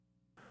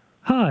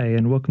Hi,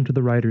 and welcome to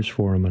the Writers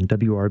Forum on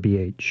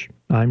WRBH.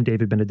 I'm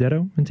David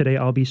Benedetto, and today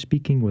I'll be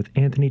speaking with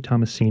Anthony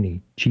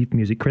Tommasini, chief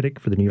music critic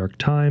for the New York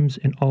Times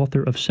and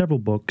author of several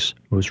books,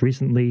 most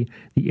recently,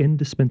 The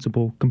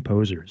Indispensable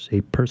Composers, a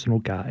Personal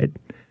Guide.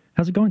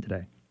 How's it going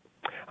today?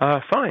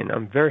 Fine.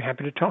 I'm very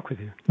happy to talk with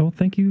you. Well,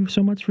 thank you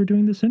so much for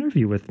doing this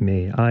interview with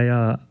me.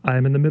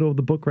 I'm in the middle of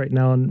the book right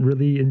now and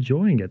really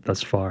enjoying it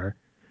thus far.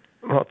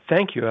 Well,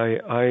 thank you.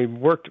 I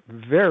worked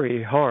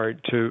very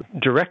hard to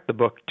direct the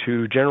book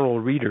to general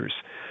readers.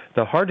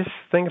 The hardest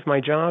thing of my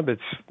job,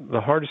 it's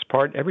the hardest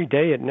part. Every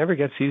day it never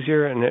gets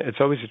easier, and it's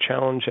always a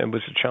challenge, and it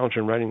was a challenge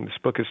in writing this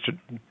book, is to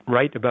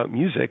write about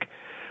music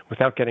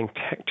without getting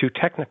too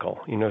technical.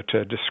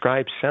 To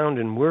describe sound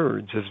in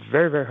words is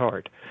very, very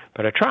hard.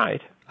 But I tried.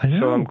 I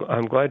know. So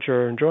I'm glad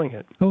you're enjoying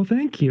it. Oh,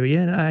 thank you.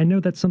 Yeah, and I know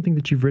that's something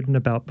that you've written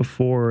about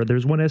before.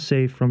 There's one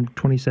essay from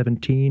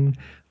 2017,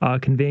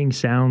 Conveying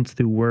Sounds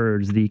Through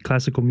Words, the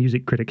Classical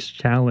Music Critics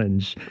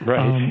Challenge.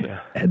 Right,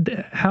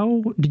 yeah.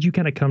 How did you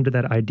kind of come to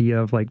that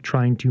idea of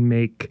trying to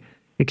make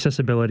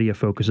accessibility a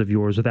focus of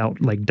yours without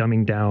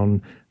dumbing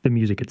down the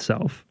music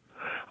itself?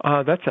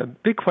 That's a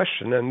big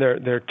question, and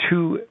there are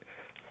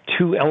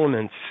two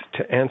elements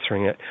to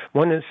answering it.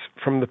 One is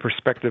from the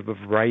perspective of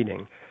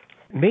writing.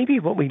 Maybe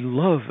what we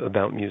love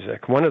about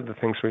music, one of the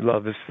things we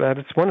love is that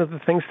it's one of the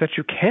things that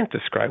you can't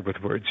describe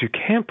with words, you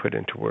can't put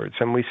into words,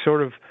 and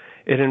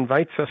it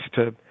invites us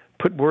to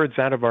put words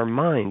out of our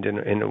mind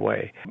in a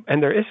way.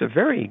 And there is a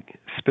very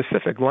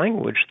specific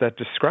language that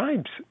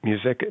describes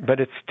music,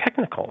 but it's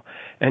technical.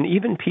 And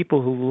even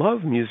people who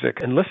love music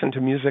and listen to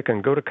music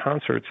and go to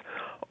concerts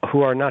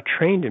who are not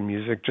trained in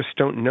music just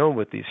don't know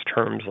what these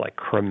terms like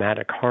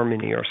chromatic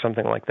harmony or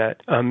something like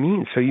that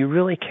mean. So you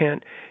really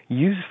can't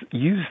use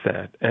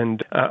that.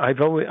 And I've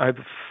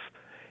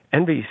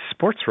envied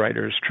sports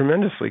writers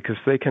tremendously because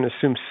they can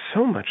assume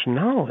so much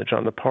knowledge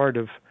on the part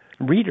of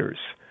readers.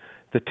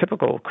 The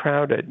typical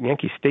crowd at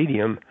Yankee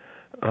Stadium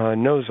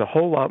knows a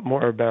whole lot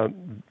more about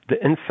the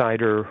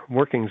insider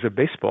workings of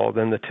baseball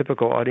than the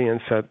typical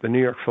audience at the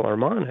New York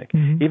Philharmonic,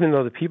 even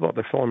though the people at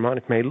the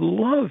Philharmonic may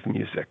love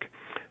music.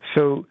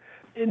 So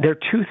there are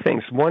two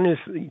things. One is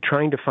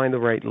trying to find the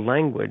right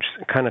language,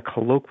 kind of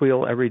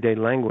colloquial, everyday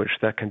language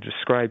that can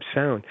describe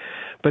sound.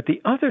 But the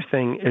other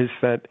thing is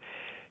that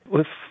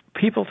if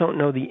people don't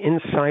know the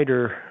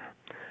insider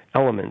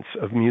elements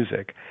of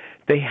music,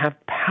 they have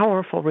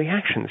powerful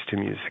reactions to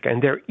music,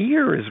 and their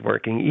ear is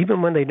working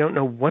even when they don't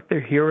know what they're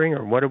hearing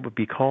or what it would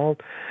be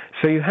called.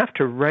 So you have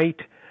to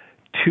write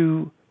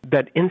to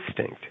that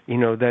instinct,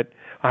 that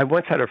I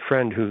once had a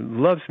friend who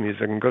loves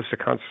music and goes to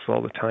concerts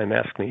all the time,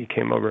 asked me, he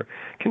came over,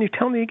 can you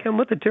tell me again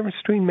what the difference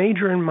between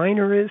major and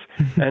minor is?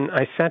 And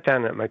I sat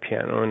down at my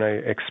piano and I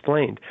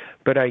explained.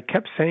 But I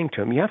kept saying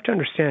to him, you have to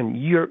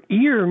understand, your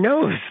ear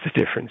knows the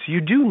difference.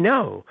 You do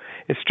know.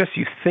 It's just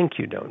you think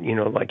you don't,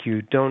 like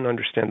you don't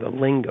understand the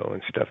lingo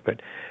and stuff.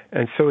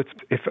 And so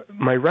if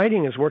my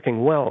writing is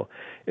working well,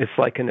 it's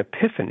like an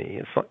epiphany.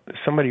 It's like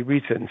somebody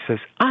reads it and says,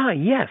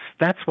 yes,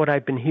 that's what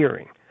I've been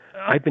hearing.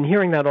 I've been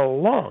hearing that all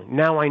along.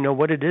 Now I know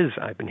what it is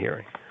I've been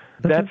hearing.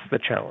 That's the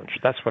challenge.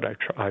 That's what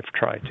I've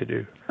tried to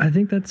do. I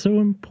think that's so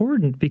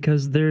important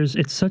because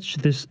it's such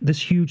this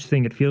huge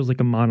thing. It feels like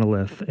a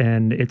monolith,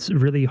 and it's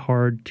really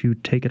hard to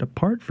take it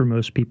apart for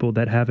most people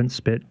that haven't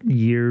spent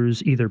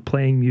years either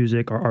playing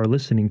music or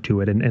listening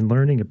to it and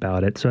learning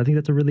about it. So I think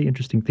that's a really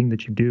interesting thing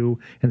that you do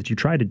and that you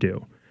try to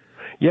do.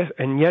 Yes,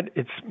 and yet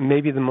it's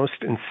maybe the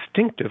most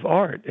instinctive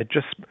art. It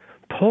just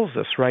pulls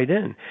us right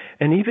in.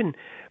 And even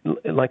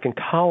like in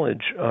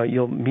college,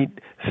 you'll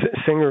meet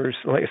singers,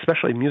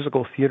 especially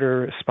musical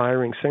theater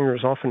aspiring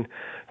singers, often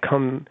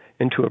come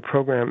into a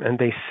program and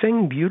they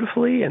sing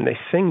beautifully and they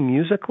sing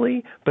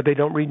musically, but they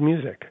don't read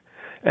music.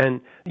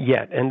 And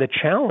the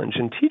challenge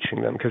in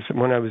teaching them, because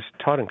when I was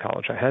taught in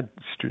college, I had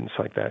students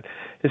like that,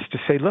 is to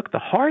say, look, the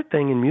hard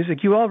thing in music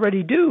you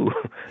already do.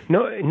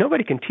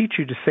 Nobody can teach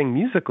you to sing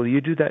musically.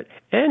 You do that.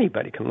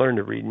 Anybody can learn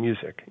to read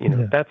music.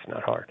 That's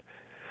not hard.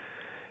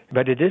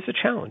 But it is a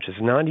challenge.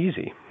 It's not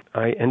easy.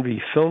 I envy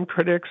film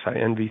critics. I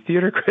envy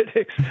theater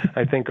critics.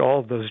 I think all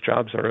of those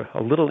jobs are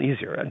a little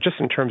easier, just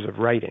in terms of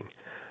writing.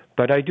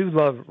 But I do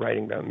love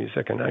writing about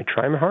music, and I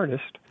try my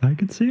hardest. I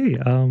could see.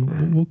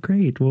 Well,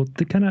 great. Well,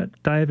 to kind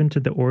of dive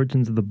into the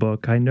origins of the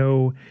book, I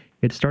know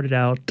it started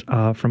out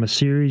from a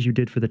series you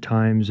did for the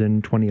Times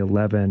in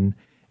 2011.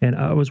 And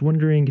I was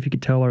wondering if you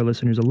could tell our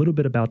listeners a little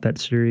bit about that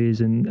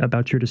series and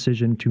about your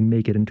decision to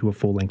make it into a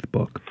full-length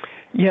book.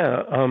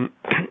 Yeah.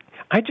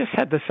 I just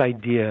had this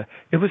idea.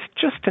 It was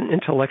just an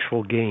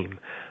intellectual game.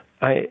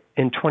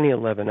 In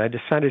 2011, I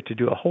decided to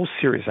do a whole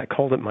series. I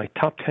called it my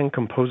Top 10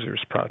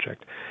 Composers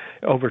Project.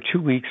 Over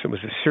 2 weeks, it was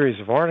a series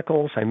of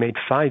articles. I made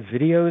 5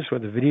 videos where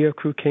the video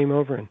crew came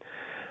over, and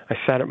I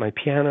sat at my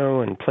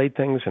piano and played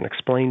things and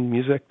explained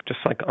music,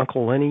 just like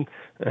Uncle Lenny.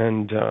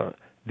 And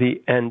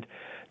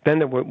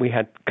then we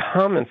had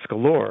comments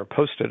galore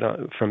posted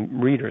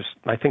from readers,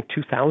 I think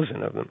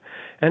 2,000 of them.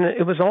 And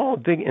it was all a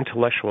big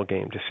intellectual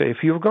game to say, if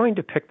you were going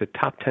to pick the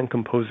top 10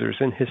 composers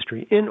in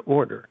history in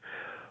order,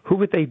 who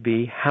would they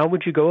be? How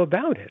would you go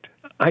about it?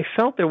 I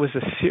felt there was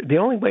the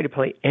only way to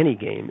play any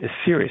game is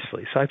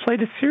seriously. So I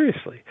played it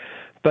seriously.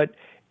 But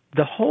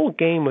the whole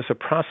game was a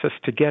process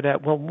to get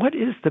at, well, what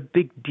is the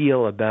big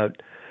deal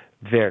about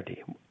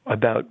Verdi,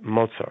 about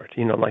Mozart?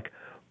 Like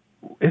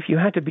if you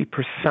had to be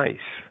precise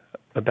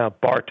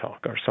about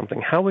Bartók or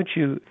something, how would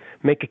you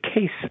make a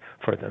case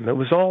for them? It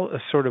was all a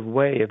sort of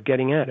way of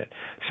getting at it.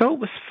 So it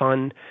was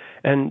fun,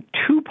 and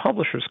 2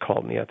 publishers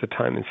called me at the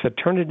time and said,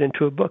 turn it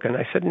into a book. And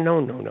I said, no.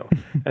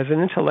 As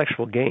an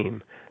intellectual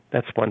game,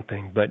 that's one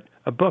thing, but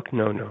a book,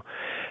 no.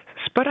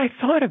 But I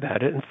thought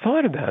about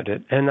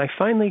it, and I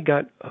finally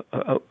got,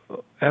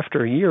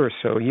 after a year or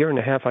so, a year and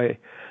a half,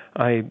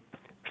 I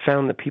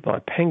found the people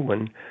at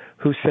Penguin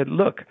who said,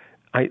 look,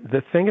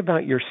 the thing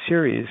about your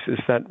series is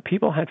that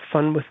people had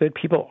fun with it,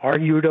 people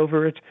argued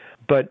over it,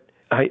 but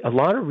a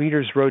lot of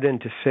readers wrote in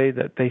to say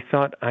that they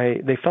thought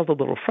they felt a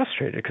little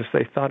frustrated because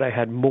they thought I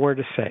had more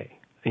to say,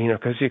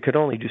 because you could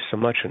only do so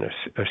much in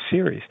a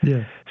series.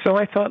 Yeah. So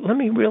I thought, let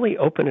me really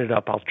open it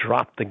up. I'll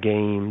drop the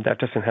game. That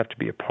doesn't have to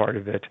be a part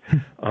of it.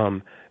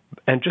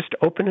 And just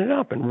open it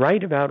up and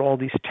write about all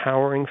these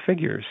towering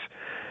figures.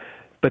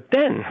 But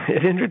then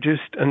it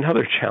introduced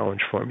another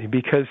challenge for me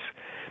because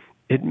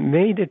it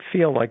made it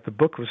feel like the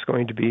book was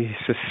going to be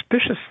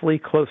suspiciously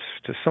close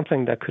to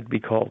something that could be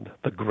called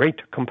The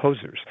Great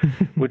Composers,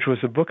 which was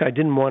a book I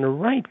didn't want to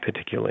write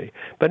particularly.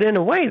 But in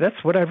a way,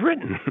 that's what I've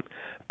written.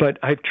 But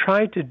I've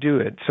tried to do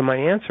it. So my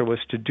answer was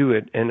to do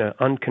it in an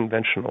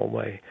unconventional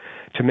way,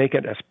 to make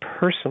it as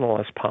personal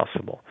as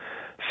possible.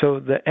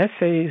 So the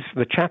essays,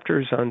 the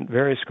chapters on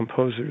various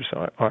composers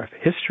have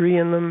history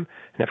in them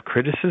and have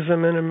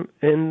criticism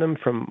in them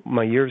from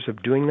my years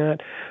of doing that,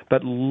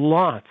 but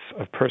lots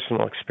of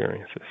personal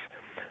experiences.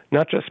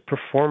 Not just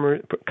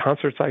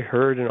concerts I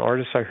heard and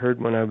artists I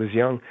heard when I was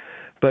young,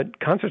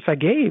 but concerts I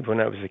gave when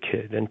I was a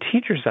kid and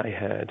teachers I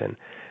had and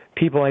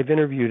people I've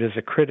interviewed as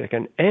a critic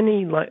and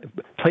any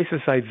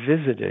places I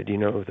visited,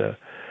 the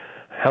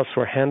house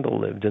where Handel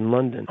lived in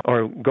London,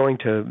 or going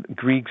to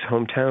Grieg's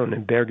hometown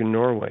in Bergen,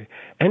 Norway.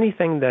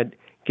 Anything that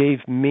gave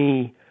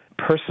me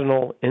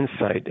personal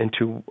insight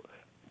to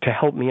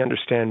help me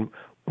understand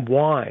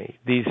why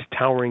these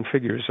towering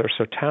figures are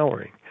so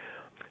towering.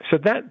 So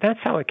that's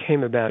how it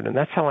came about, and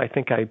that's how I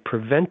think I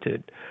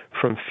prevented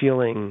from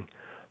feeling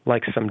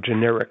like some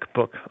generic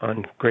book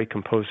on great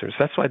composers.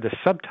 That's why the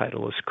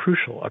subtitle is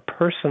crucial, a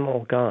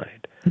personal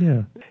guide.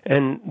 Yeah.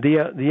 And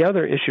the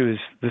other issue is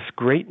this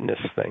greatness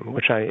thing,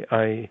 which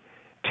I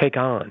take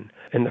on.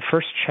 In the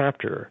first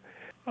chapter,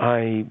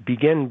 I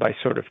begin by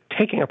sort of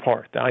taking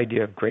apart the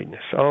idea of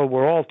greatness. Oh,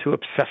 we're all too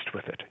obsessed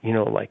with it.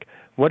 Like,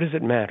 what does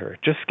it matter?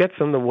 It just gets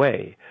in the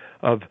way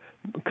of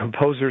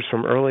composers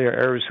from earlier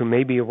eras who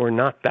maybe were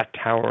not that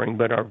towering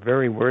but are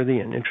very worthy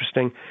and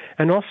interesting.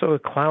 And also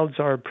it clouds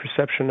our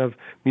perception of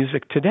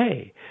music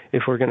today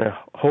if we're going to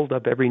hold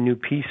up every new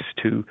piece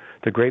to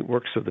the great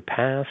works of the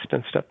past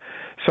and stuff.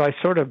 So I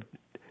sort of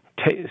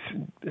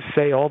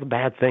say all the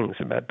bad things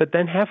about it. But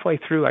then halfway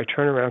through, I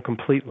turn around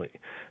completely.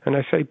 And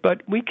I say,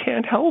 but we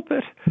can't help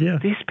it. Yeah.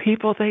 These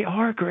people, they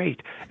are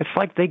great. It's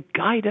like they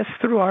guide us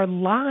through our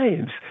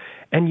lives.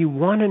 And you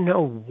want to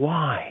know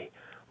why.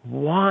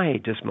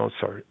 Why does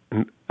Mozart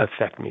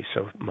affect me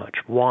so much?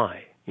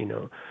 Why?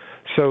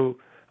 So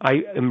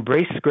I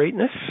embrace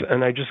greatness,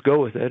 and I just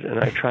go with it, and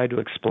I try to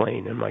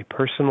explain in my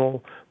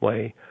personal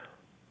way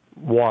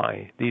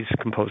why these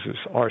composers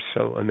are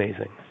so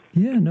amazing.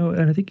 Yeah, no,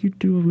 and I think you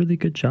do a really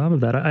good job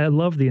of that. I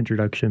love the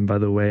introduction, by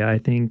the way. I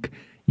think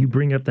you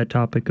bring up that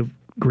topic of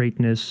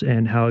greatness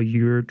and how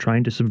you're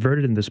trying to subvert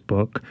it in this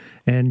book.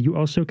 And you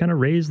also kind of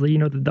raise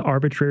the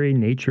arbitrary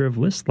nature of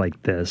lists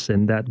like this,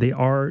 and that they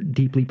are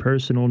deeply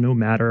personal no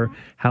matter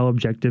how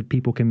objective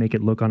people can make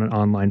it look on an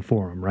online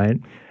forum, right?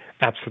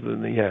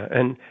 Absolutely, yeah.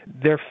 And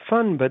they're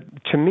fun, but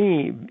to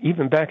me,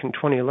 even back in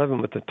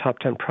 2011 with the Top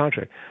 10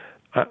 Project,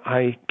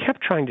 I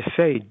kept trying to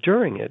say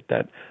during it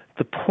that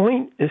the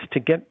point is to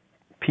get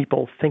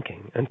people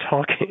thinking and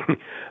talking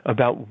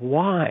about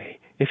why.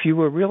 If you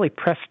were really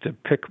pressed to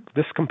pick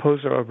this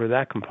composer over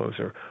that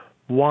composer,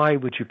 why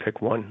would you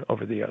pick one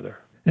over the other?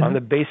 Yeah. On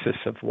the basis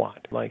of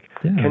what?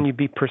 Can you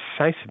be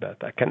precise about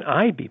that? Can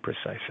I be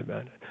precise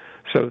about it?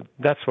 So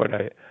that's what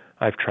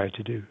I've tried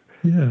to do.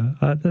 Yeah,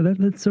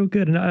 that's so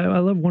good. And I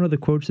love one of the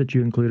quotes that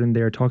you include in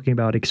there talking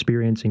about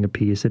experiencing a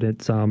piece. And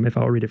it's, if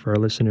I'll read it for our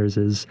listeners,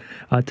 is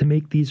to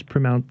make these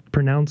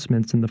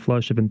pronouncements in the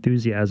flush of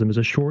enthusiasm is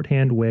a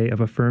shorthand way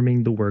of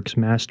affirming the work's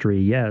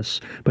mastery,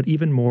 yes, but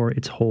even more,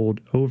 its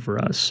hold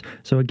over us.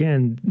 So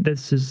again,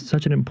 this is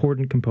such an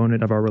important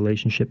component of our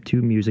relationship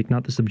to music,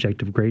 not the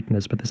subjective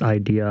greatness, but this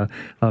idea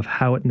of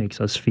how it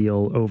makes us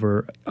feel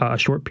over a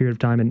short period of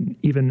time and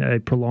even a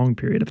prolonged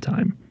period of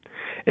time.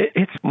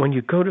 It's when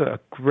you go to a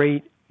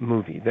great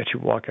movie that you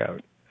walk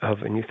out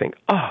of and you think,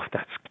 oh,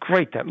 that's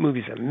great, that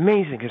movie's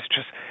amazing. It's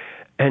just,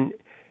 and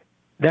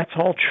that's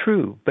all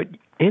true. But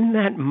in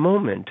that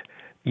moment,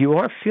 you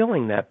are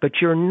feeling that,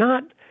 but you're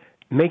not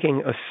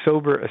making a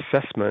sober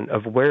assessment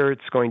of where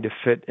it's going to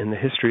fit in the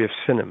history of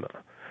cinema.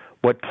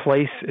 what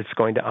place it's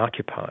going to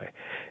occupy.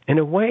 In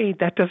a way,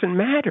 that doesn't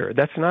matter.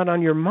 That's not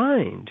on your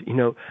mind.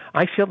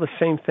 I feel the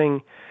same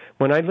thing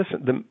when I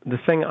listen. The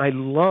thing I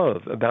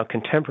love about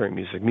contemporary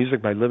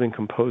music by living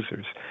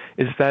composers,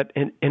 is that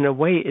in a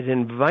way it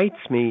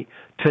invites me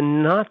to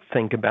not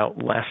think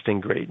about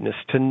lasting greatness,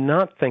 to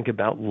not think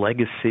about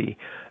legacy,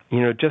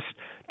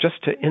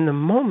 just to, in the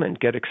moment,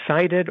 get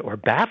excited or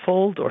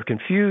baffled or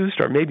confused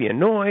or maybe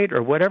annoyed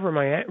or whatever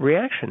my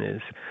reaction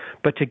is,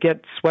 but to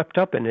get swept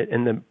up in it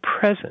in the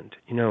present,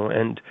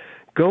 and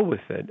go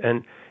with it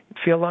and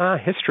feel,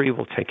 history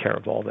will take care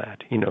of all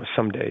that.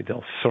 Someday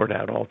they'll sort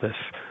out all this.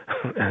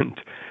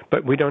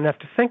 But we don't have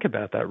to think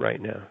about that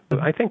right now.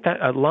 I think that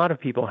a lot of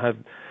people have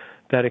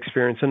that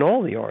experience in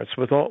all the arts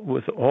with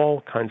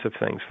all kinds of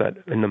things that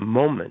in the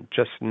moment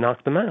just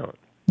knock them out.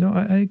 No,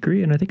 I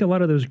agree. And I think a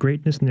lot of those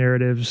greatness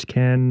narratives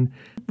can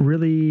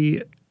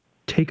really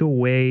take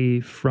away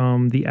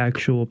from the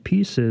actual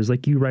pieces.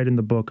 Like you write in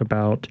the book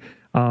about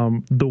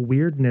the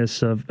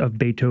weirdness of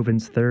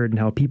Beethoven's Third and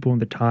how people in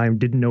the time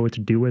didn't know what to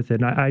do with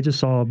it. And I just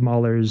saw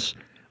Mahler's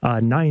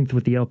Ninth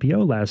with the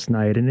LPO last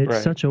night, and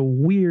it's such a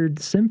weird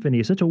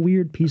symphony, such a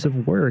weird piece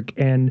of work.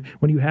 And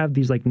when you have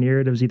these like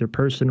narratives, either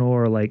personal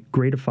or like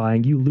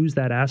gratifying, you lose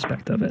that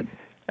aspect of it.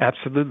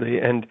 Absolutely.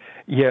 And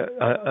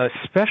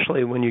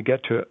especially when you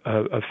get to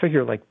a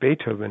figure like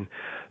Beethoven,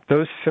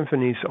 those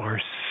symphonies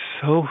are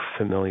so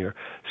familiar,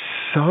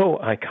 so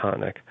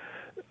iconic,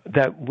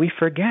 that we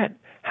forget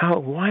how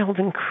wild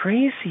and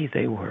crazy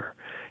they were.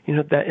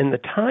 That in the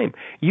time,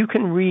 you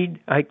can read,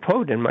 I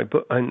quote in my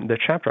book, in the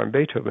chapter on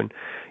Beethoven,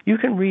 you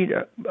can read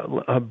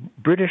a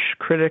British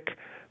critic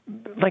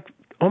like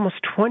almost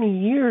 20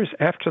 years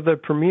after the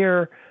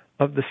premiere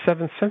of the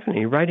Seventh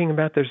Symphony writing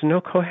about there's no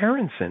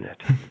coherence in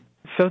it.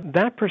 So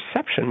that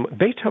perception,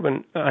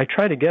 Beethoven, I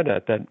try to get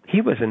at that he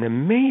was an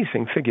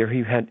amazing figure.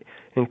 He had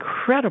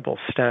incredible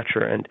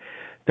stature, and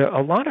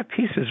a lot of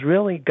pieces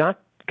really got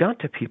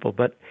to people,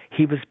 but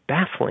he was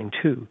baffling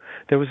too.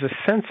 There was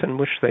a sense in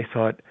which they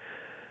thought,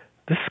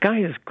 this guy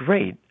is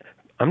great.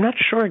 I'm not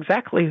sure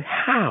exactly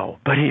how,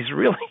 but he's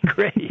really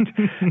great.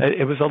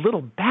 It was a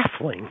little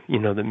baffling,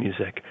 the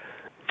music.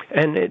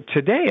 And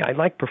today I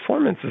like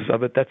performances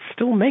of it that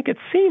still make it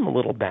seem a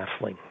little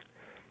baffling,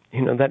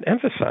 that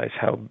emphasize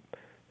how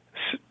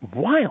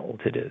wild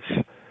it is.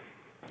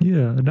 Yeah,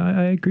 and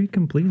I agree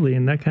completely.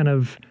 And that kind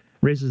of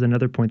raises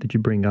another point that you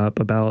bring up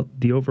about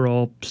the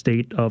overall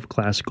state of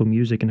classical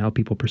music and how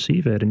people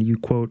perceive it. And you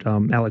quote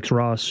Alex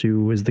Ross,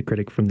 who is the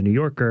critic from The New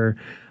Yorker,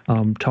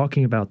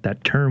 talking about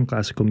that term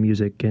classical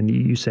music. And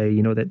you say,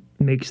 that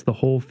makes the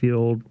whole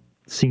field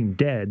seem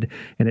dead,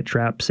 and it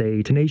traps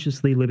a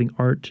tenaciously living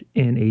art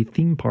in a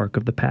theme park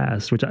of the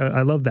past, which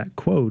I love that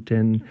quote.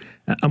 And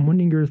I'm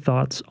wondering your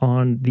thoughts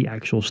on the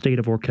actual state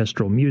of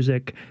orchestral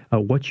music,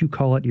 what you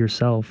call it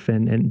yourself,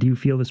 and do you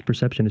feel this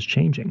perception is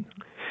changing?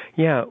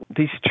 Yeah,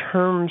 these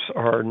terms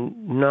are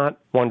not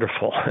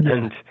wonderful,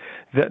 and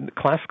the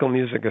classical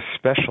music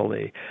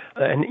especially.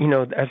 And,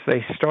 as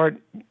they start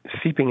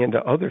seeping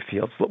into other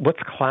fields, what's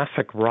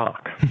classic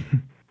rock?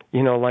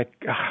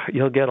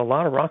 You'll get a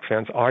lot of rock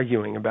fans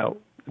arguing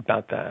about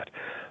that.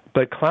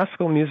 But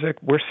classical music,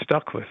 we're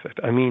stuck with it.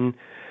 I mean,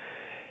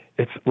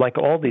 it's like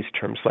all these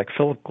terms, like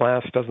Philip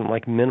Glass doesn't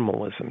like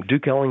minimalism.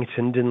 Duke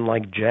Ellington didn't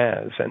like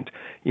jazz. And,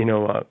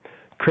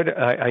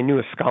 I knew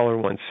a scholar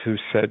once who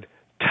said,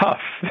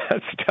 tough,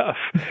 that's tough.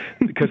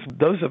 Because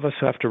those of us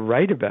who have to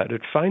write about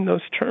it find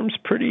those terms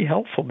pretty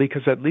helpful,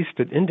 because at least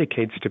it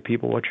indicates to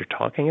people what you're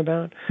talking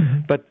about.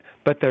 Mm-hmm.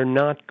 But they're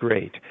not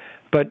great.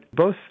 But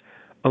both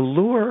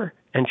allure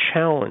and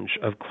challenge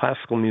of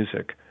classical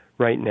music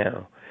right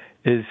now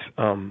is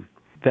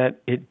that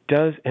it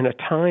does, in a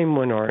time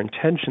when our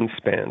attention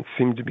spans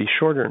seem to be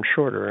shorter and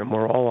shorter, and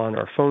we're all on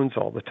our phones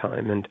all the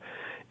time and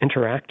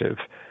interactive,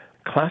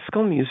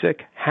 classical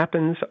music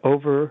happens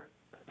over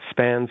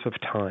spans of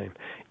time.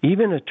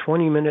 Even a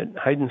 20-minute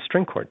Haydn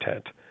string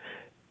quartet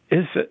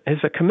is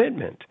a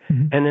commitment.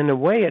 Mm-hmm. And in a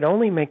way, it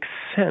only makes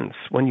sense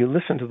when you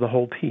listen to the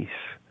whole piece,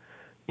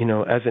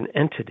 as an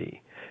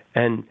entity.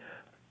 And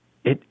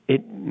it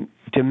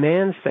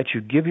demands that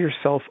you give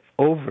yourself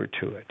over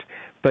to it.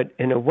 But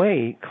in a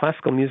way,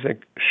 classical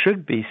music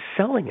should be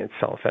selling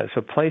itself as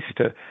a place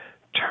to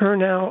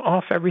turn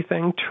off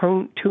everything,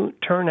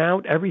 turn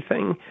out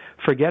everything,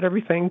 forget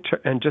everything,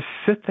 and just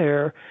sit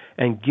there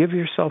and give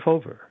yourself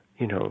over,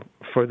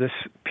 for this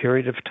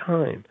period of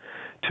time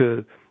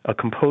to a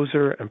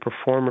composer and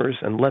performers,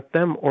 and let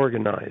them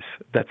organize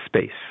that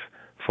space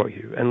for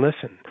you and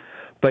listen.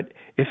 But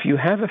if you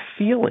have a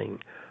feeling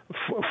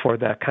for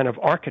that kind of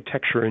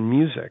architecture in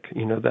music,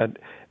 that,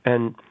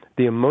 and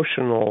the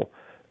emotional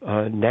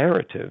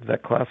narrative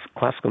that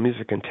classical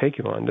music can take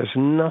you on, there's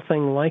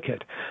nothing like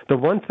it. The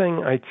one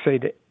thing I'd say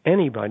to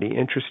anybody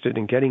interested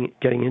in getting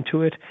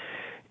into it,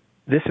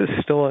 this is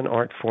still an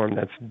art form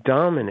that's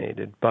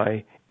dominated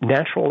by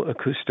natural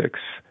acoustics,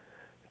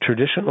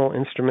 traditional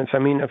instruments. I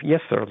mean,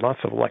 yes, there are lots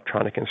of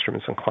electronic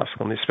instruments in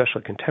classical music,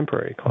 especially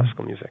contemporary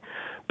classical music,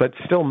 but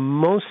still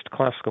most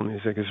classical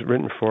music is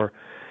written for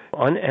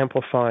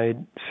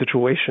unamplified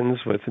situations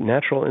with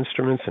natural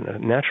instruments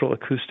and natural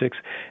acoustics,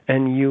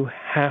 and you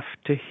have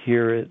to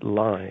hear it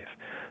live.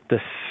 The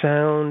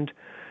sound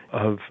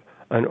of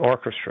an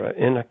orchestra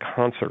in a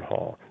concert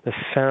hall, the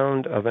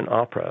sound of an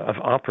opera, of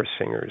opera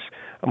singers.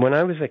 When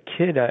I was a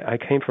kid, I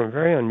came from a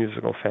very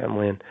unmusical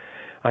family, and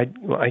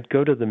I'd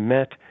go to the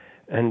Met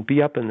and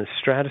be up in the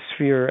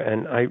stratosphere,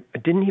 and I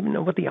didn't even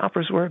know what the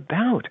operas were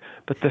about.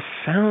 But the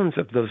sounds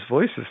of those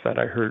voices that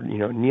I heard,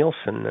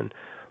 Nielsen and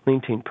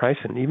Leontine Price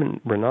and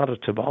even Renata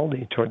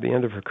Tebaldi toward the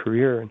end of her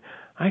career, and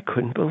I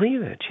couldn't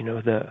believe it.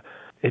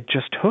 It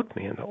just hooked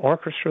me. And the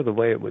orchestra, the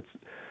way it would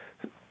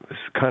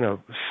kind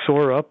of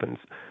soar up and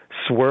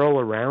swirl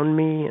around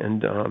me,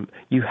 and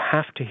you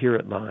have to hear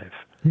it live.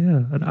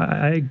 Yeah, and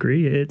I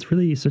agree. It's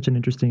really such an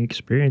interesting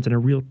experience and a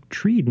real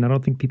treat. And I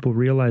don't think people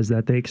realize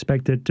that. They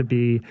expect it to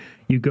be,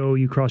 you go,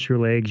 you cross your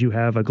legs, you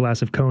have a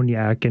glass of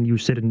cognac, and you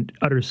sit in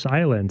utter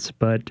silence.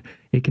 But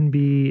it can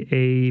be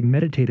a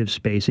meditative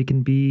space. It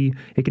can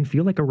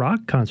feel like a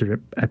rock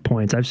concert at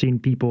points. I've seen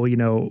people,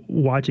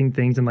 watching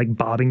things and like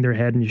bobbing their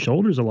head and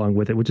shoulders along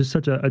with it, which is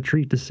such a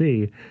treat to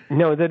see.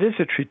 No, that is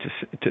a treat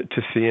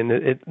to see. And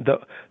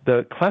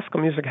the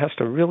classical music has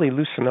to really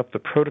loosen up the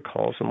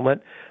protocols and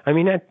I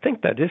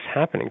think that is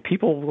happening.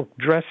 People will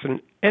dress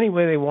in any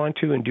way they want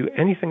to and do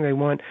anything they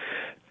want.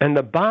 And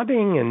the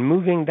bobbing and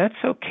moving,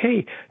 that's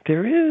okay.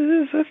 There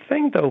is a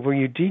thing, though, where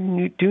you do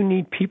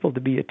need people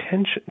to be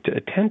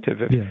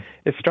attentive. If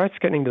it starts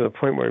getting to the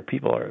point where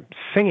people are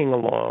singing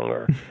along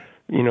or,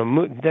 then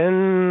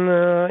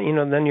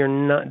you're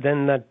not.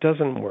 Then that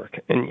doesn't work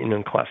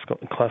in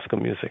classical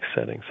music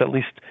settings, at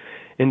least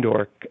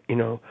indoor,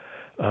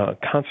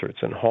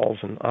 concerts and halls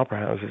and opera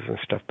houses and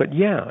stuff. But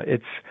yeah,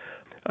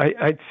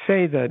 I'd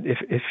say that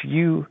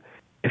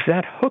if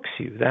that hooks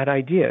you, that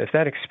idea, if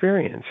that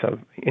experience of,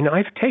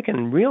 I've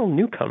taken real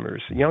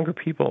newcomers, younger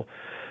people,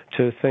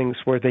 to things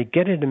where they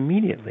get it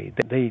immediately.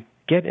 They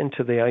get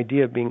into the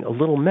idea of being a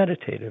little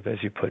meditative,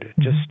 as you put it,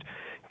 just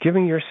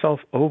giving yourself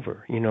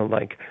over,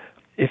 like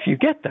if you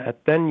get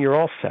that, then you're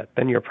all set.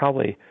 Then you're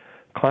probably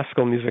a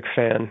classical music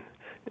fan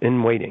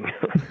in waiting.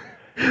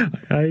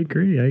 I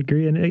agree.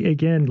 And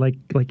again,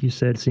 like you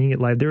said, seeing it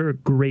live, there are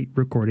great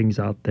recordings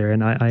out there,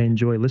 and I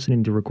enjoy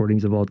listening to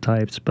recordings of all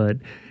types, but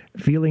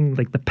feeling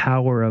like the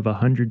power of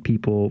 100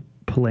 people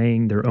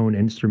playing their own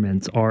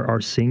instruments are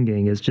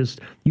singing is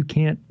just, you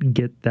can't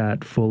get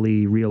that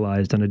fully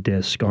realized on a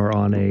disc or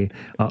on a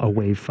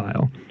WAV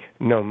file.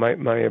 No,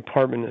 my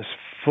apartment is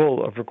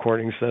full of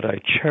recordings that I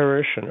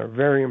cherish and are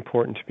very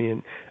important to me,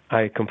 and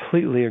I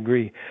completely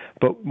agree.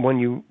 But when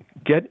you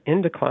get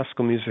into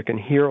classical music and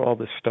hear all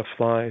this stuff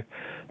live,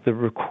 the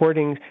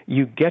recording,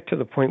 you get to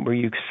the point where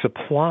you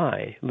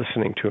supply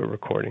listening to a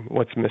recording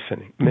what's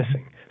missing,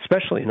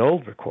 especially an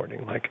old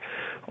recording like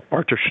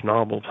Arthur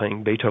Schnabel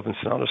playing Beethoven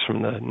sonatas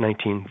from the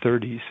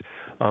 1930s.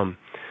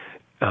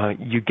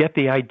 You get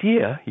the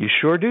idea, you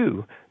sure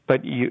do,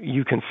 but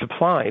you can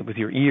supply with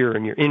your ear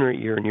and your inner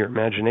ear and your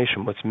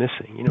imagination what's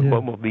missing.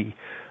 What will be,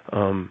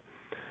 but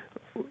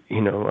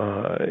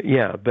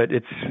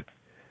it's,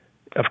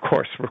 of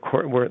course,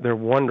 they're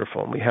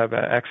wonderful, and we have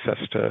access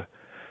to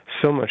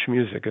so much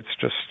music. It's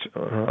just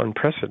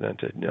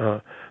unprecedented,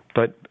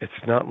 but it's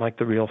not like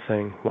the real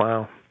thing.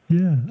 Wow.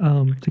 Yeah.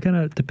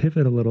 To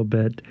pivot a little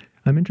bit,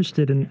 I'm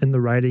interested in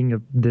the writing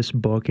of this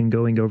book and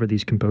going over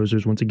these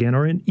composers once again,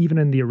 or even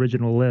in the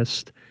original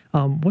list.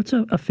 What's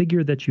a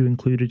figure that you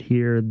included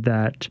here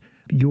that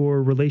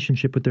your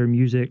relationship with their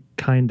music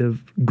kind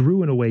of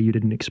grew in a way you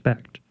didn't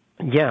expect?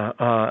 Yeah.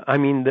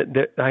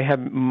 I have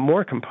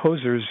more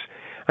composers.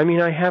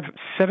 I have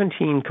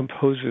 17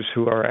 composers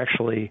who are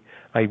actually,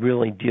 I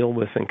really deal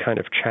with in kind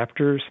of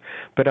chapters,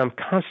 but I'm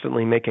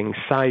constantly making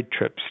side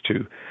trips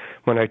to,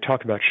 when I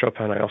talk about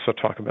Chopin, I also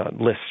talk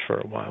about Liszt for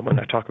a while. When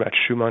I talk about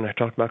Schumann, I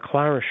talk about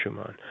Clara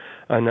Schumann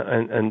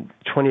and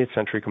 20th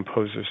century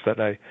composers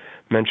that I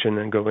mention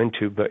and go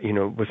into, but,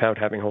 without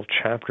having whole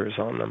chapters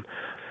on them.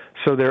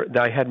 So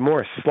I had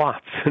more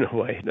slots, in a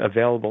way,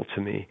 available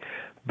to me.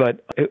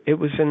 But it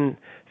was in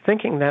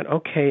thinking that,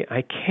 okay,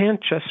 I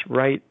can't just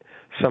write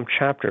some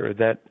chapter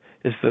that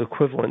is the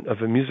equivalent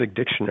of a music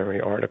dictionary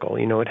article.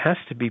 It has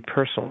to be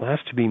personal. It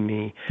has to be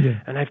me. Yeah.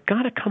 And I've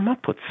got to come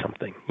up with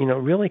something,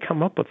 really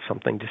come up with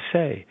something to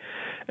say.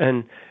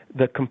 And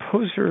the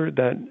composer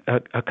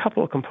a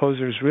couple of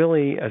composers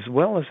really, as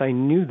well as I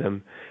knew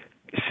them,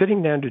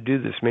 sitting down to do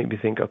this made me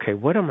think, okay,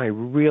 what am I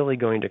really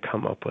going to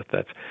come up with?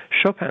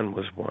 Chopin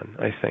was one,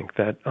 I think,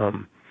 that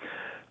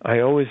I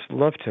always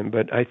loved him,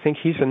 but I think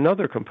he's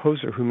another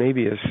composer who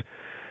maybe is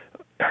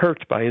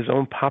hurt by his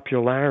own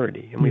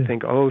popularity, and we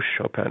think, oh,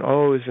 Chopin,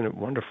 oh, isn't it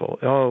wonderful?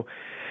 Oh,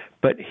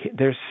 but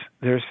there's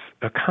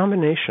a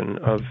combination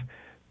of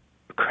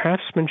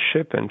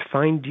craftsmanship and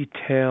fine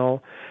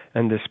detail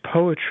and this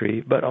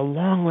poetry, but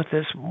along with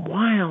this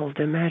wild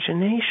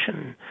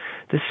imagination,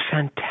 this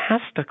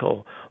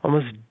fantastical,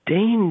 almost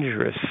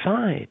dangerous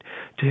side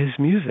to his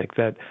music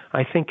that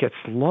I think gets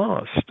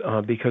lost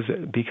because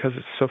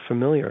it's so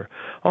familiar.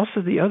 Also,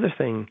 the other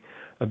thing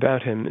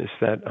about him is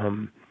that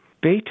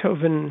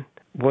Beethoven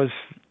was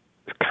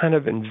kind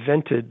of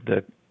invented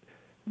the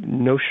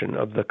notion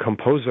of the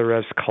composer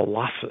as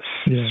Colossus,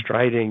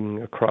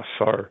 striding across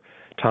our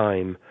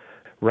time,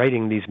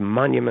 writing these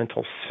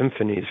monumental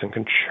symphonies and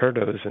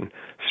concertos and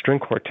string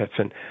quartets.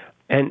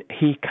 And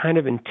he kind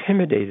of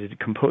intimidated.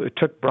 It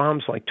took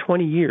Brahms like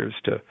 20 years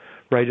to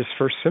write his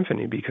first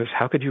symphony, because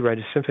how could you write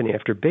a symphony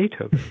after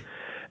Beethoven?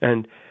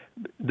 And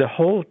the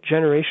whole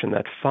generation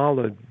that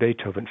followed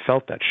Beethoven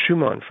felt that.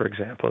 Schumann, for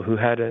example, who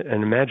had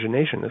an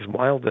imagination as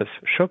wild as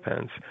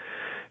Chopin's,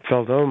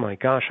 felt, oh my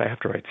gosh, I have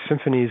to write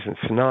symphonies and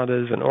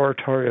sonatas and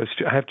oratorios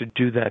too. I have to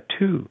do that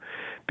too,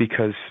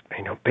 because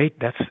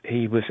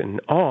he was in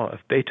awe of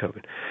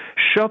Beethoven.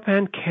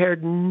 Chopin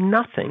cared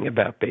nothing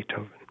about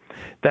Beethoven.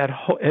 That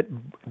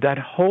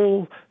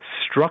whole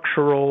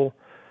structural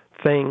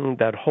thing,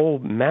 that whole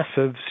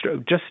massive,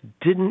 just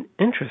didn't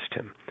interest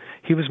him.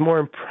 He was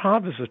more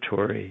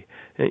improvisatory,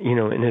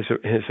 in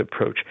his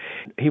approach.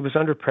 He was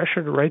under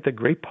pressure to write the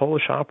great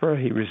Polish opera.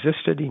 He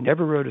resisted. He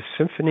never wrote a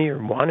symphony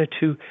or wanted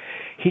to.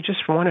 He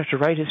just wanted to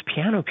write his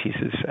piano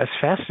pieces as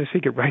fast as he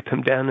could write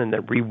them down, and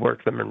then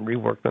rework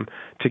them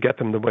to get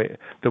them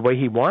the way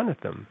he wanted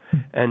them.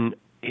 And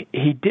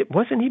he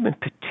wasn't even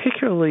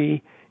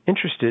particularly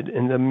interested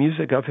in the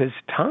music of his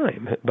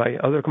time by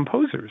other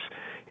composers.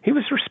 He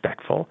was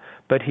respectful,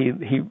 but he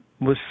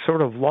was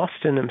sort of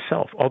lost in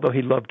himself. Although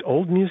he loved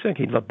old music,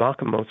 he loved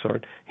Bach and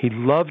Mozart, he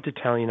loved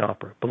Italian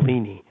opera,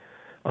 Bellini,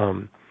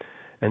 and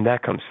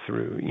that comes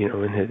through,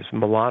 in his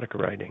melodic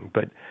writing.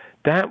 But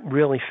that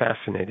really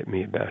fascinated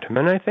me about him,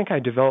 and I think I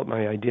developed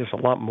my ideas a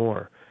lot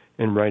more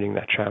in writing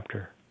that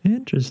chapter.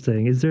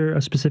 Interesting. Is there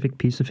a specific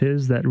piece of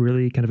his that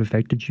really kind of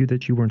affected you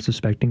that you weren't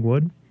suspecting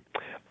would?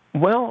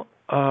 Well,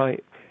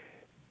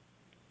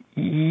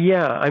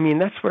 yeah,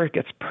 that's where it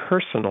gets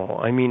personal.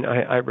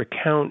 I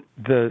recount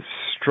the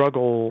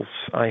struggles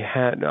I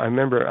had. I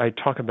remember I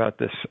talk about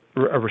this,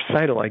 a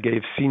recital I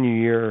gave senior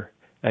year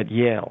at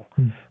Yale.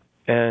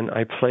 And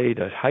I played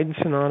a Haydn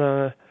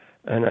sonata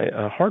and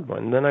a hard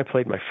one. And then I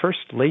played my first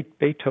late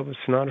Beethoven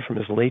sonata from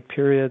his late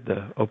period,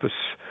 the Opus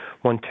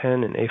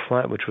 110 in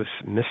A-flat, which was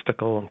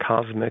mystical and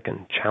cosmic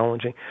and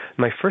challenging.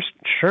 My first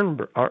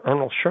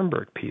Arnold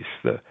Schoenberg piece,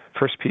 the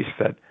first piece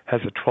that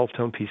has a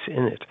 12-tone piece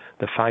in it,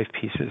 the 5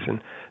 pieces.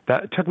 And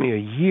that it took me a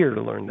year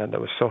to learn that. That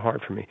was so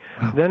hard for me.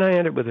 Wow. Then I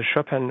ended with a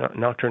Chopin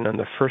nocturne and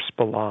the first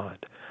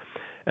ballade.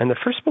 And the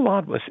first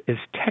ballade is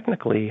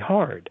technically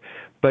hard,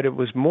 but it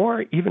was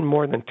even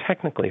more than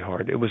technically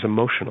hard. It was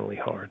emotionally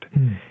hard.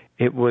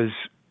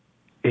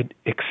 It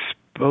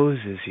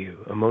exposes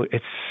you.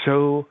 It's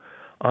so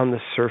on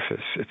the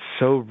surface. It's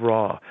so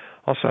raw.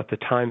 Also, at the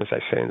time, as I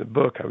say in the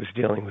book, I was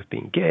dealing with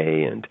being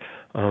gay, and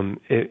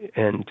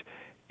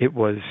it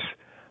was,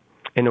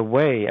 in a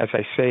way, as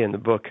I say in the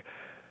book,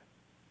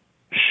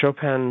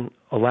 Chopin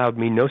allowed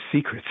me no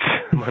secrets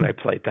when I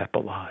played that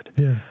ballade.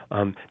 Yeah.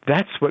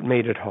 That's what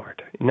made it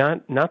hard,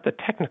 not the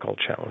technical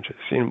challenges,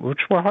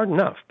 which were hard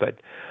enough. But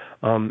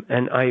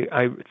and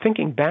I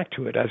thinking back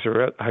to it as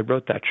I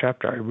wrote that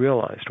chapter, I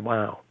realized,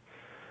 wow,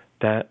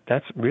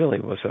 that's really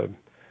was a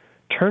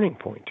turning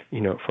point,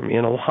 for me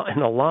in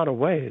a lot of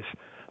ways.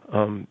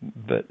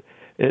 But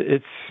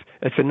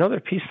it's another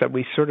piece that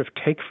we sort of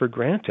take for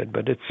granted,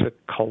 but it's a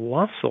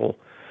colossal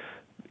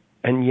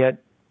and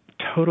yet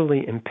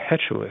totally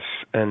impetuous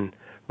and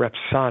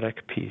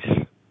rhapsodic piece.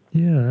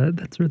 Yeah,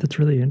 that's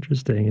really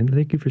interesting, and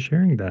thank you for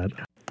sharing that.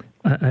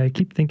 I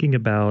keep thinking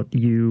about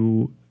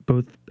you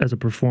both as a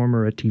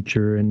performer, a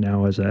teacher, and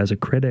now as a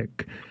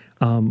critic,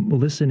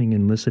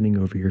 listening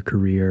over your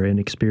career and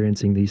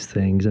experiencing these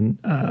things. And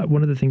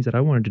one of the things that I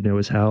wanted to know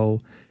is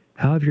how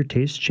have your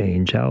tastes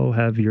changed? How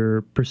have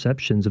your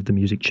perceptions of the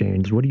music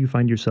changed? What do you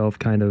find yourself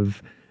kind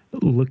of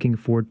looking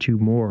forward to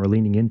more or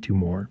leaning into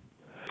more?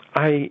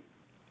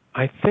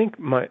 I think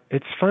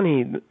it's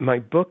funny, my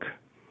book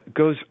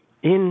goes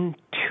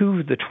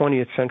into the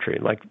 20th century,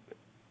 like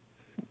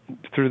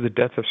through the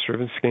death of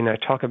Stravinsky, and I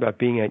talk about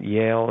being at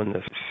Yale in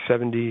the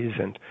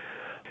 70s,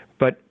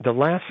 but the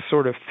last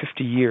sort of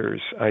 50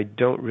 years I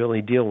don't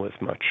really deal with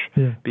much,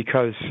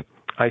 because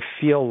I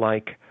feel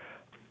like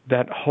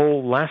that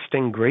whole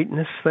lasting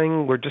greatness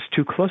thing, we're just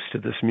too close to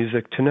this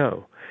music to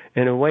know.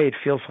 In a way, it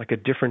feels like a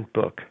different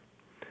book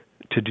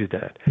to do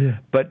that. Yeah.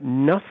 But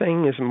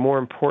nothing is more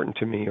important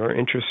to me or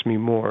interests me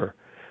more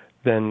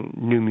than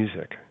new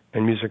music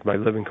and music by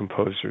living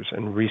composers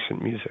and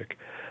recent music.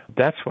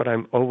 That's what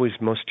I'm always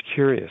most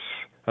curious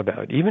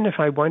about, even if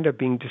I wind up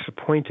being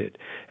disappointed.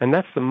 And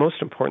that's the most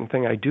important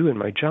thing I do in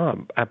my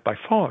job, by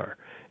far,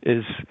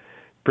 is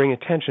bring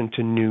attention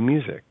to new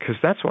music, because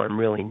that's where I'm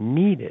really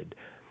needed.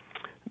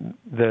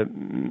 The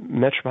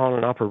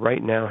Metropolitan Opera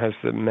right now has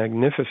the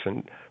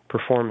magnificent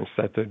performance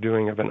that they're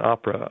doing of an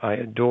opera I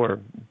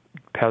adore,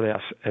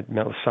 Pelléas et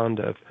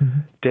Mélisande of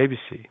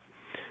Debussy.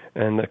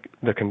 And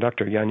the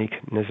conductor, Yannick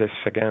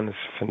Nézet-Séguin, is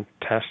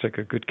fantastic,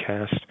 a good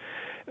cast.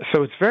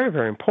 So it's very,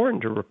 very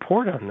important to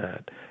report on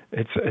that.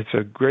 It's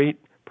a great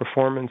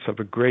performance of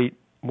a great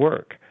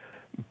work.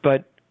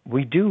 But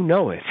we do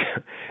know it.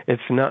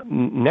 It's not.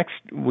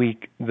 Next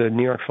week, the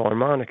New York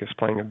Philharmonic is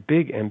playing a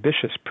big,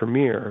 ambitious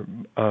premiere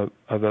of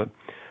a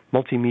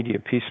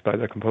multimedia piece by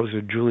the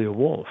composer Julia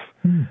Wolf,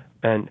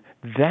 and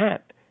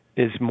that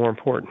is more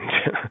important.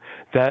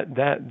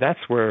 That's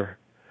where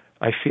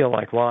I feel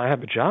like, well, I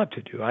have a job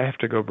to do. I have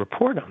to go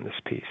report on this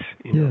piece,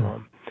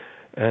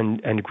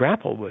 and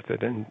grapple with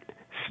it and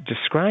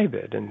describe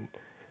it, and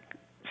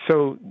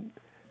so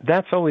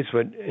that's always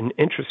what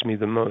interests me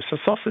the most.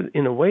 It's also,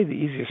 in a way, the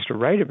easiest to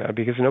write about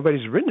because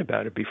nobody's written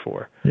about it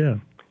before. Yeah.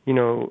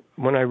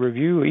 When I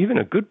review even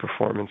a good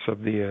performance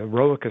of the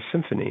Eroica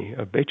Symphony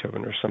of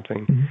Beethoven or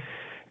something,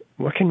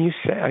 what can you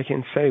say? I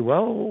can say,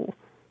 well,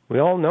 we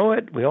all know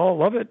it, we all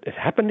love it. It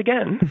happened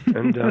again,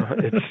 and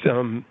it's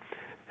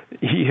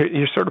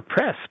you're sort of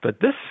pressed. But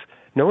this,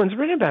 no one's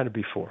written about it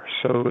before,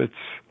 so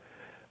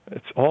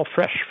it's all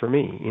fresh for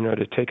me,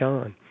 to take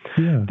on.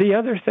 Yeah. The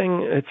other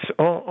thing, it's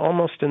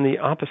almost in the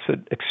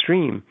opposite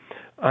extreme.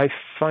 I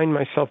find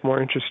myself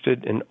more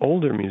interested in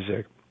older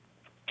music,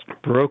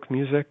 Baroque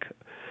music,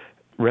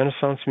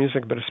 Renaissance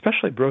music, but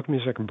especially Baroque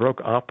music and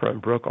Baroque opera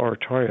and Baroque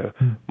oratorio,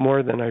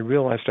 more than I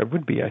realized I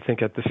would be, I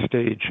think, at this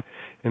stage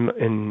in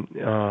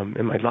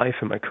my life,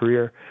 in my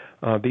career,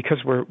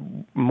 because we're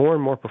more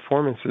and more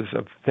performances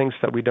of things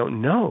that we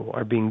don't know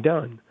are being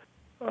done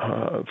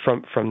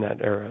from that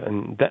era,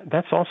 and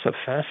that's also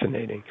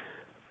fascinating.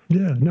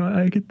 Yeah, no,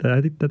 I get that.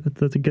 I think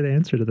that's a good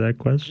answer to that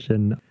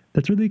question.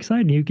 That's really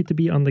exciting. You get to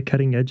be on the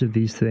cutting edge of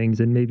these things,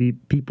 and maybe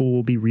people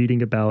will be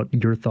reading about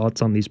your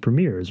thoughts on these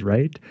premieres,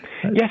 right?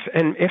 Yes,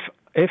 and if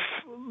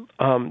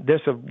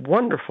there's a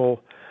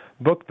wonderful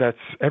book that's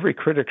every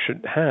critic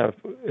should have,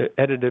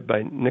 edited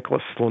by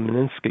Nicholas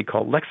Slomaninsky,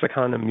 called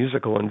Lexicon of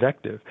Musical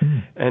Invective,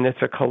 and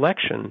it's a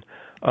collection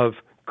of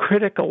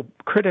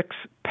critics'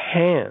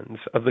 pans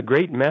of the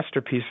great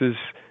masterpieces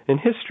in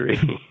history,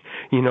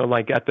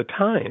 like at the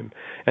time.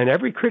 And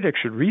every critic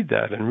should read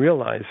that and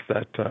realize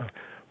that,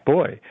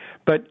 boy.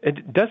 But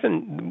it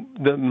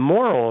doesn't, the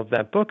moral of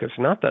that book is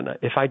not that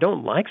if I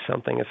don't like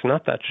something, it's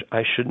not that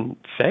I shouldn't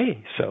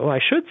say so. I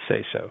should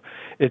say so.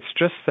 It's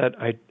just that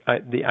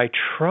I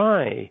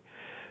try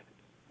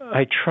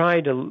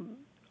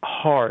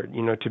hard,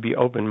 to be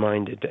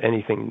open-minded to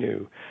anything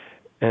new.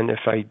 And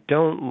if I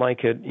don't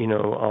like it,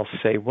 I'll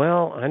say,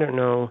 well, I don't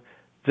know,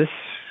 this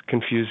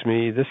confused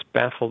me, this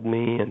baffled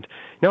me. And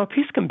a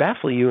piece can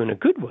baffle you in a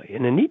good way,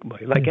 in a neat way,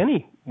 like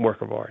any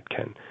work of art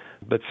can.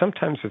 But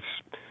sometimes it's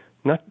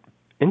not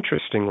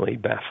interestingly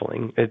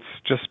baffling, it's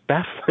just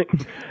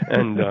baffling.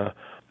 And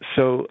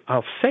so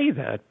I'll say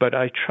that, but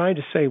I try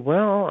to say,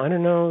 well, I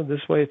don't know,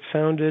 this way it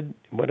sounded,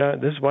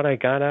 this is what I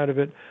got out of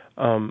it.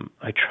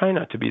 I try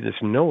not to be this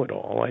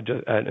know-it-all. I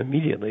just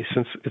immediately,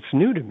 since it's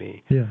new to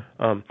me. Yeah.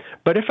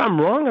 But if I'm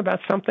wrong about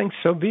something,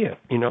 so be it.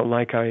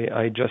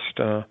 I just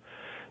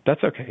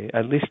that's okay.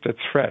 At least it's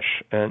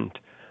fresh, and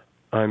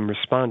I'm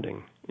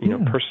responding,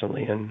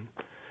 personally, and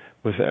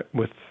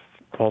with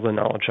all the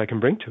knowledge I can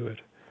bring to it.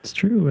 It's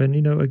true. And,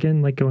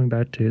 again, like going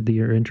back to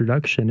your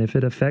introduction, if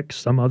it affects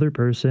some other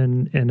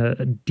person in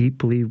a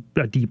deep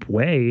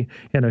way,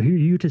 who are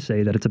you to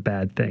say that it's a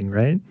bad thing,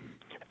 right?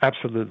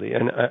 Absolutely.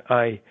 And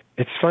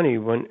it's funny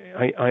when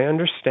I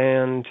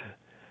understand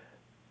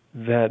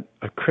that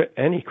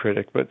any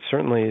critic, but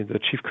certainly the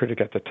chief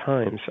critic at the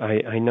Times, I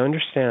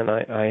understand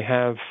I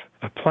have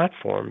a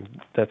platform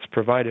that's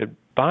provided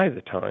by the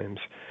Times,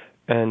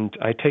 and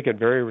I take it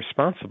very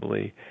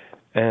responsibly.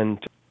 And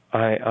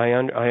I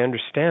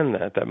understand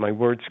that my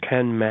words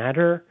can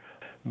matter,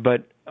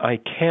 but I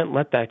can't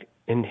let that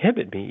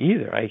inhibit me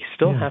either. I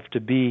still have to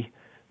be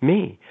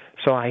me.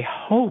 So I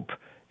hope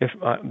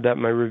that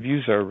my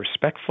reviews are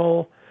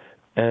respectful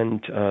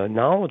and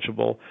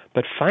knowledgeable.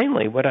 But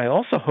finally, what I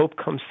also hope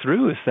comes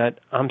through is that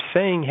I'm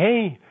saying,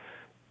 hey,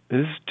 this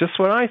is just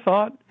what I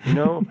thought.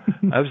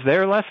 I was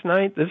there last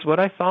night. This is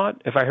what I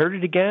thought. If I heard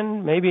it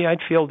again, maybe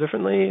I'd feel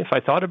differently. If I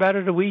thought about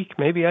it a week,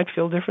 maybe I'd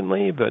feel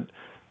differently. But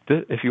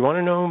if you want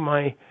to know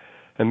my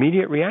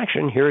immediate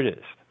reaction, here it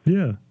is.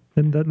 Yeah.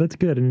 And that's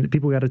good. And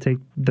people got to take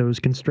those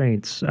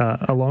constraints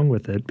along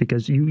with it,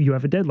 because you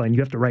have a deadline. You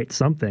have to write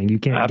something. You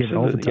can't get it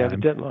all the time. You have a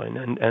deadline.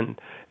 And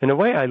in a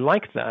way, I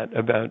like that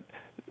about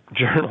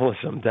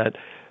journalism, that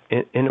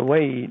in a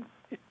way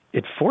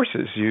it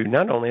forces you,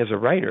 not only as a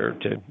writer,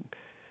 to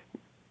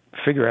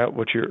figure out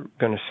what you're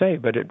going to say,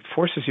 but it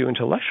forces you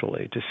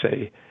intellectually to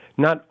say,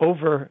 not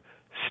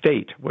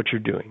overstate what you're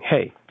doing.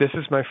 Hey, this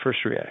is my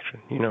first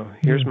reaction.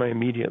 Here's my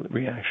immediate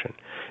reaction.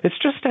 It's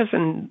just as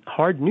in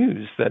hard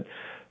news that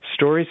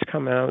stories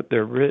come out,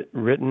 they're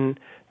written,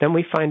 then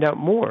we find out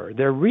more.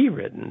 They're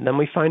rewritten, then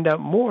we find out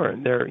more.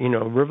 They're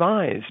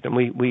revised, and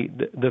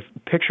the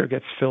picture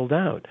gets filled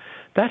out.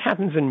 That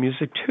happens in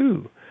music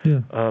too.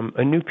 Yeah.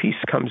 A new piece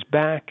comes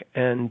back,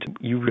 and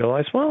you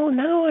realize, well,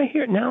 now I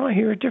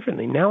hear it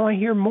differently. Now I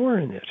hear more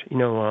in it.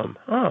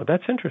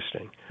 That's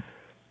interesting.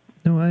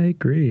 No, I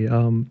agree.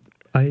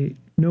 I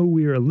know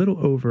we're a little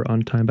over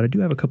on time, but I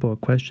do have a couple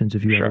of questions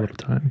if you have a little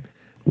time.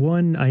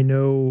 One, I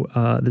know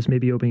this may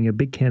be opening a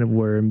big can of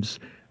worms,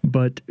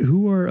 but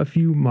who are a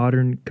few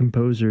modern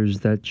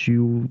composers that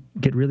you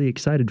get really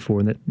excited for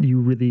and that you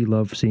really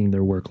love seeing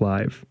their work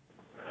live?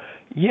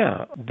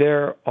 Yeah,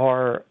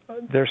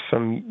 there's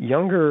some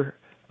younger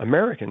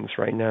Americans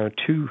right now,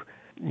 two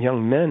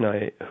young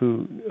men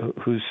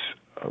whose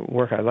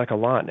work I like a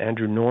lot,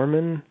 Andrew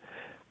Norman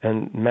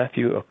and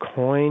Matthew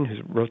Aucoin,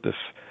 who wrote this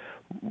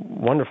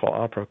wonderful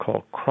opera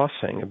called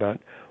Crossing about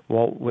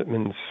Walt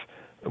Whitman's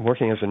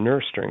working as a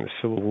nurse during the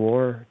Civil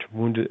War to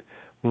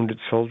wounded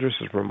soldiers.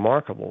 Is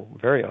remarkable,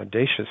 very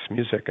audacious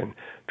music and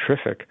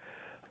terrific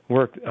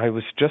work. I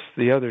was just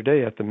the other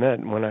day at the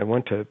Met when I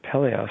went to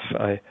Pelléas.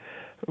 I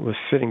was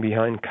sitting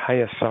behind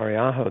Kaija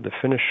Saariaho, the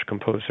Finnish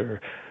composer.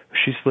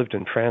 She's lived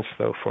in France,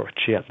 though, for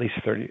at least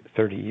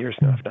 30 years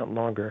now, if not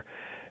longer.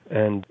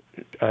 And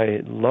I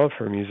love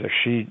her music.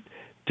 She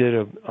did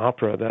an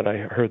opera that I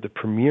heard the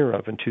premiere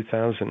of in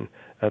 2000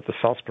 at the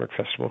Salzburg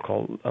Festival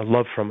called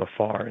Love from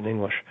Afar in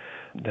English.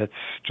 That's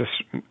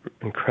just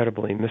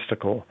incredibly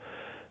mystical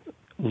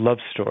love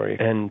story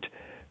and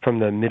from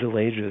the Middle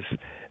Ages.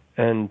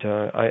 And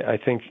I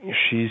think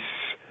she's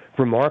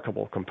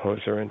remarkable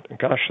composer. And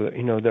gosh,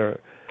 there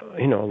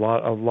a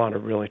lot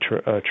of really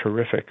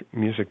terrific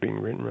music being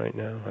written right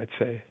now, I'd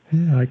say.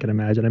 Yeah, I can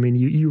imagine. I mean,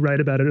 you write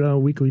about it on a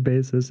weekly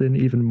basis and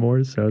even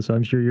more so. So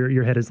I'm sure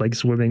your head is like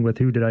swimming with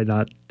who did I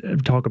not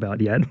talk about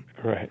yet.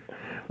 Right.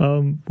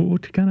 Well,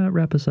 to kind of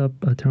wrap us up,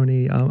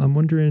 Tony, I'm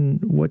wondering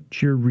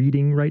what you're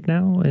reading right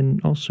now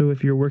and also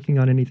if you're working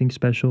on anything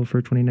special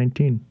for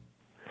 2019.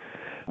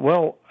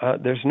 Well,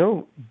 there's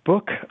no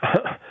book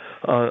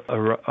on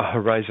a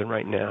horizon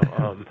right now.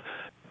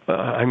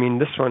 I mean,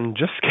 this one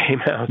just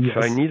came out, yes.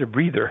 So I need a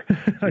breather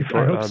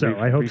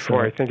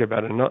before, I think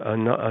about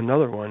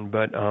another one.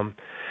 But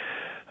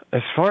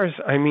as far as,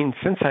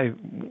 since I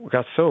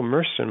got so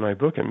immersed in my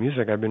book and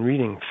music, I've been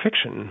reading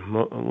fiction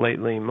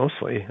lately,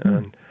 mostly.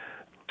 And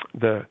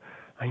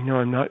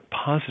I'm not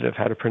positive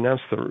how to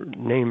pronounce the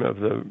name of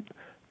the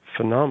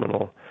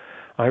phenomenal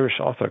Irish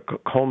author,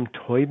 Colm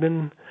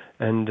Tóibín,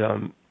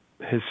 and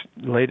his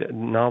latest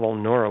novel,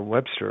 Nora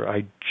Webster,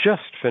 I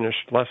just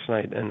finished last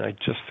night, and I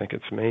just think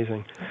it's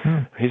amazing.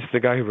 He's the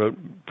guy who wrote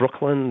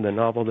Brooklyn, the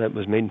novel that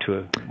was made into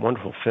a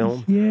wonderful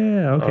film.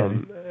 Yeah, okay.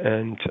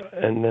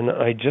 And then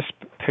I just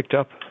picked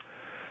up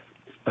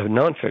a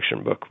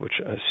nonfiction book,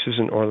 which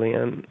Susan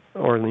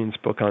Orlean's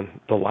book on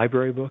the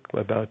library book,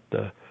 about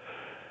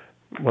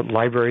what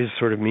libraries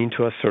sort of mean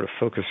to us, sort of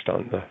focused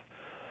on the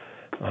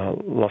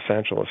Los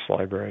Angeles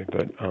library,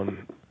 but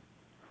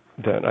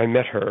that I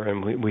met her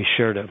and we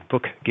shared a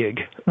book gig.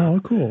 Oh,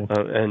 cool.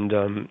 And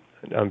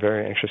I'm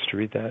very anxious to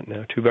read that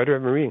now, too. But I've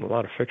been reading a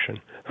lot of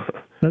fiction.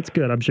 That's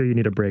good. I'm sure you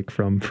need a break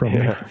from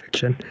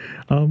fiction.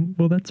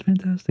 Well, that's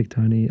fantastic,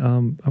 Tony.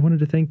 I wanted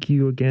to thank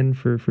you again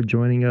for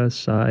joining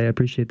us. I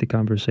appreciate the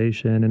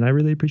conversation, and I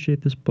really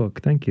appreciate this book.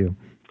 Thank you.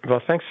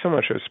 Well, thanks so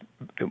much.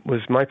 It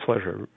was my pleasure.